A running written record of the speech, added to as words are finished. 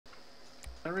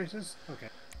That races? Okay.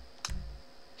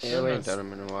 Yeah, we ain't done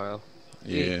them in a while.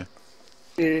 Yeah.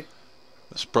 Yeah.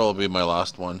 This will probably be my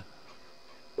last one.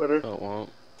 Better. No, it won't.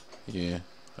 Yeah.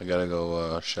 I gotta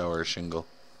go shower a shingle.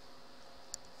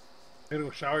 You gotta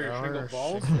go shower your shingle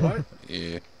balls? shingle. What?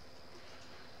 Yeah.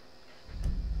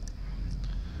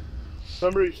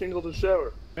 Remember, you shingled the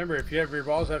shower. Remember, if you have your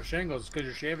balls have shingles, it's because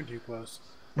you're shaving too close.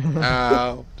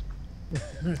 Ow.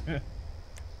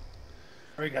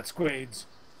 Or you got squades.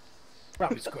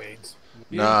 Probably squades.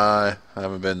 Nah, I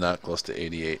haven't been that close to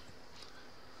 88.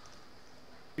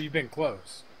 You've been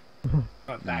close.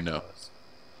 Not that No. close.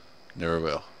 Never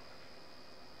will.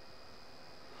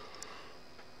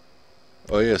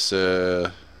 Oh yes,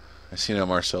 I seen on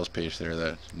Marcel's page there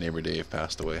that neighbor Dave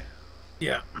passed away.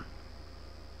 Yeah.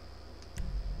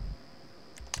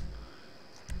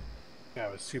 Yeah,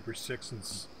 I was super sick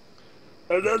since...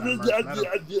 88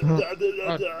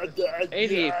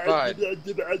 bud.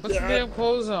 Put some damn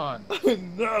clothes on.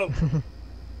 No.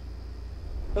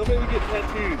 How many get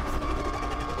tattoos?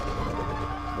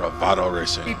 Bravado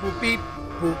Racing. Beep boop beep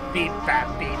boop beep bap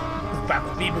beep boop bap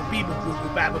boop beep boop beep boop boop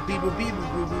boop bap boop beep boop beep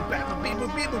boop boop boop bap boop beep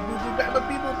boop beep boop boop boop bap boop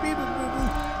beep boop beep boop boop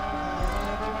boop.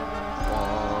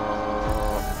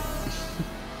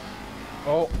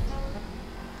 Oh.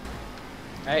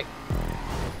 Hey.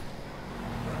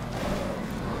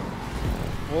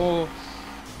 Whoa.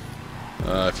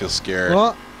 I feel scared.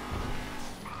 What?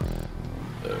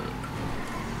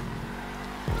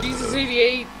 Jesus,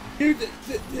 88.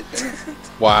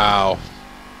 Wow.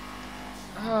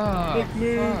 Oh,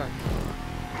 fuck.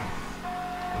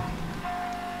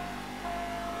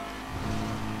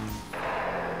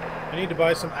 I need to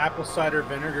buy some apple cider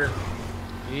vinegar.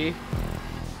 E?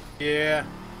 Yeah.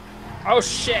 Oh,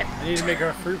 shit. I need to make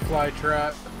a fruit fly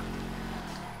trap.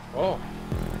 Oh.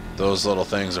 Those little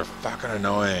things are fucking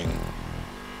annoying.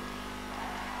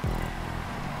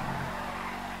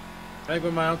 I think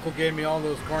when my uncle gave me all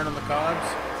those corn on the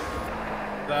cobs,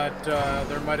 that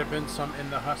there might have been some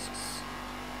in the husks.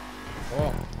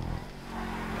 Oh.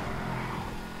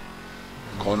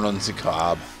 Corn on the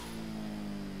cob.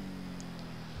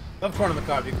 Love corn on the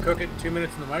cob. You can cook it in 2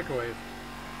 minutes in the microwave.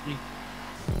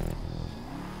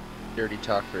 Dirty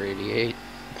talk for 88.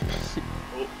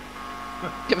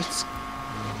 Give us.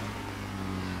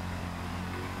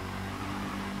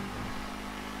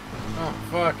 Oh,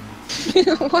 fuck.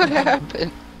 What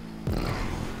happened?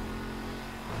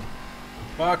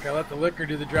 Fuck, I let the liquor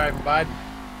do the driving by.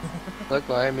 Look,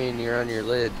 well, I mean, you're on your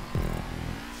lid.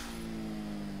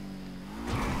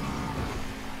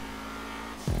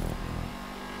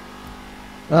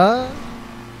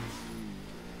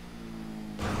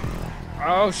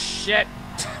 Oh, shit.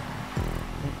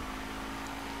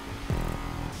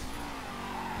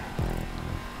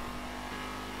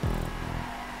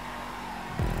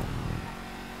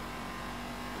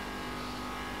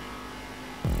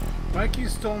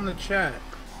 Mikey's still in the chat.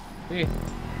 Hey.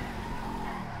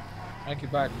 Thank you,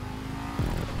 bud.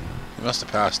 He must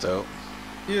have passed out.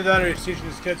 Either that or he's teaching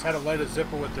his kids how to light a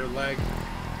zipper with their leg.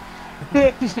 So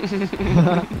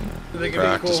they can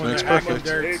Practice be cool when makes they're hacking perfect.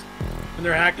 darts. When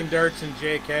they're hacking darts in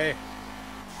JK.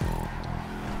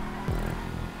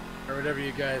 Or whatever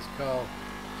you guys call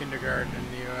kindergarten in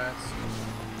the US.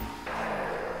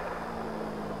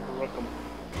 Welcome.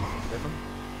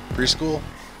 Preschool?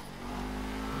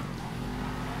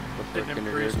 Sitting in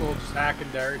preschool just hacking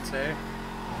darts, eh?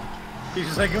 He's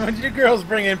just like, what did you girls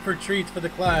bring in for treats for the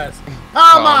class?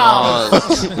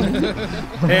 Almost!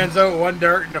 Hands out one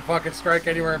dart and a fucking strike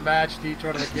anywhere match to each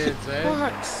one of the kids, eh?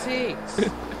 Fuck's sakes.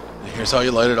 Here's how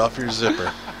you light it off your zipper.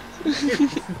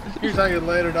 Here's how you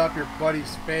light it off your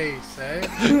buddy's face, eh?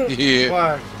 Yeah.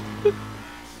 Fuck.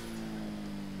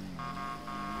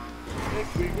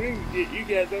 Next week, we can get you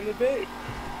guys on the date.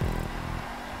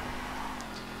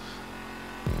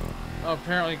 Oh,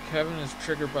 apparently Kevin is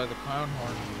triggered by the clown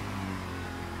horn.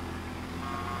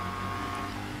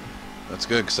 That's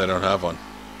good, because I don't have one.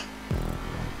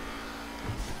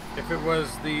 If it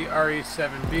was the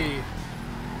RE7B,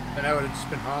 then I would have just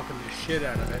been honking the shit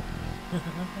out of it.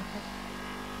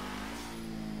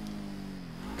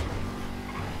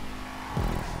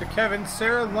 But Kevin,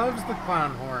 Sarah loves the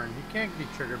clown horn. You can't be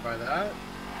triggered by that.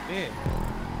 Yeah.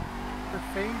 Her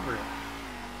favorite.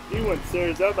 You want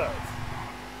Sarah's elbows.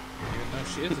 Even though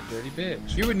she is a dirty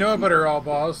bitch. You would know about her all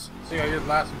balls. See how you did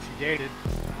last one she dated.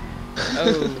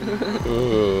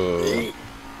 Oh.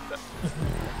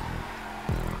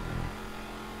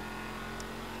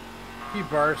 He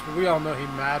barfs, but we all know he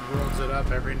mad rolls it up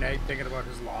every night thinking about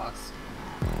his loss.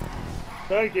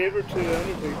 I gave her to the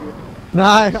Undertaker. No,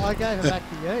 I gave it back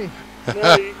to you.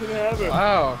 No, you can have her.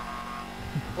 Wow.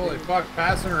 Holy fuck,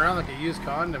 passing around like a used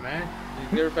condom, eh? You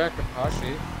get her back to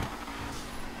Pashi.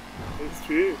 It's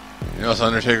true. You know,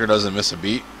 Undertaker doesn't miss a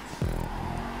beat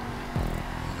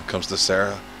when it comes to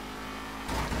Sarah.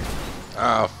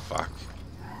 Oh, fuck.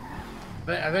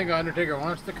 I think Undertaker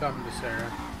wants to come to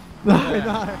Sarah.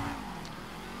 No.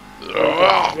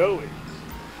 Joey.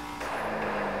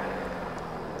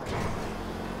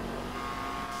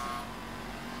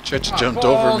 Church jumped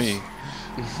over me.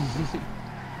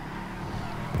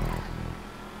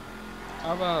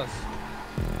 How about us?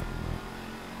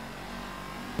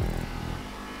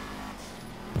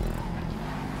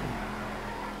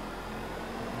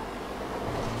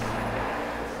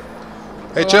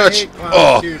 Hey, Oh, Church. I hate clowns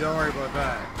Oh, too, don't worry about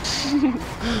that.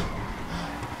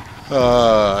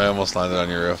 I almost landed on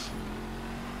your roof.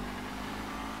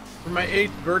 For my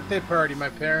 8th birthday party, my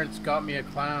parents got me a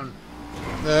clown.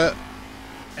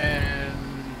 And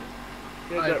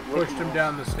Yeah, I that pushed him rookie.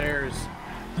 down the stairs.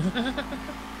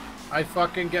 I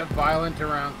fucking get violent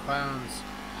around clowns.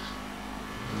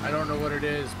 I don't know what it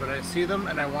is, but I see them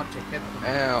and I want to hit them.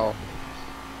 Ow.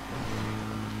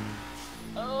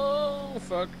 Oh,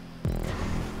 fuck.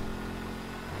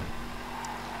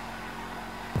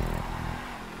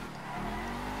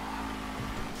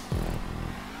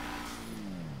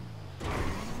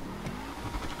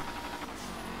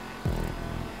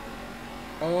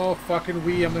 Oh, fucking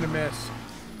wee, I'm gonna miss.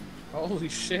 Holy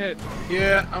shit.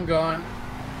 Yeah, I'm gone.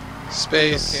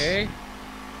 Space. Okay.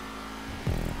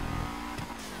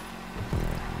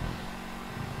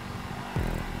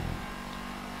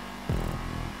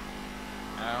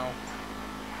 Ow.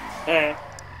 Eh.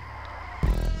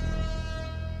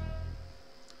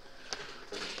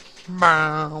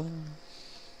 Bow.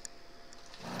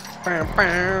 Bow,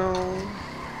 bow.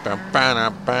 Bow, bow,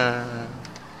 bow.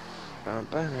 Bow,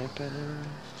 bow, bow.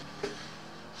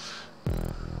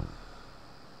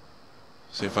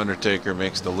 See if Undertaker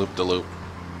makes the loop-de-loop.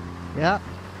 Yeah.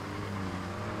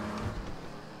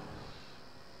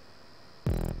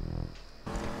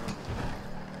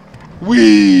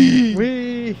 Wee!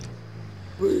 Wee.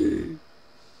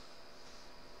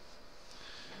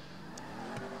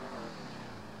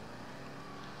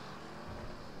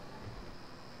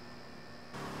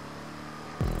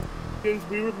 Because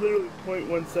we were literally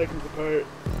 0.1 seconds apart.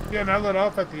 Yeah, and I let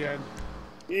off at the end.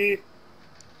 Eh.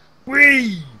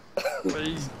 Wee!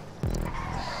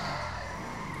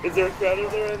 Is there a crowd over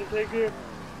there, Undertaker?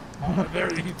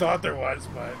 There, you thought there was,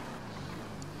 but...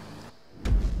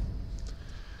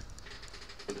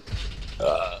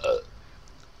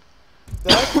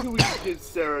 That's who we should get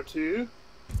Sarah to.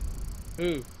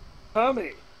 Who?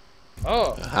 Tommy.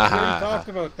 Oh. We already talked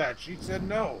about that. She said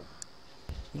no.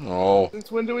 Oh.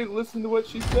 Since when do we listen to what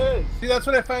she says? See, that's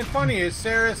what I find funny is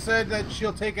Sarah said that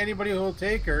she'll take anybody who'll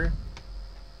take her.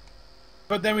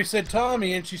 But then we said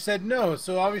Tommy, and she said no.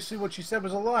 So obviously what she said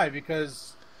was a lie,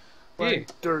 because... Hey.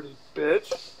 Dirty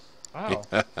bitch. Wow.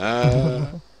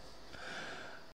 Ah.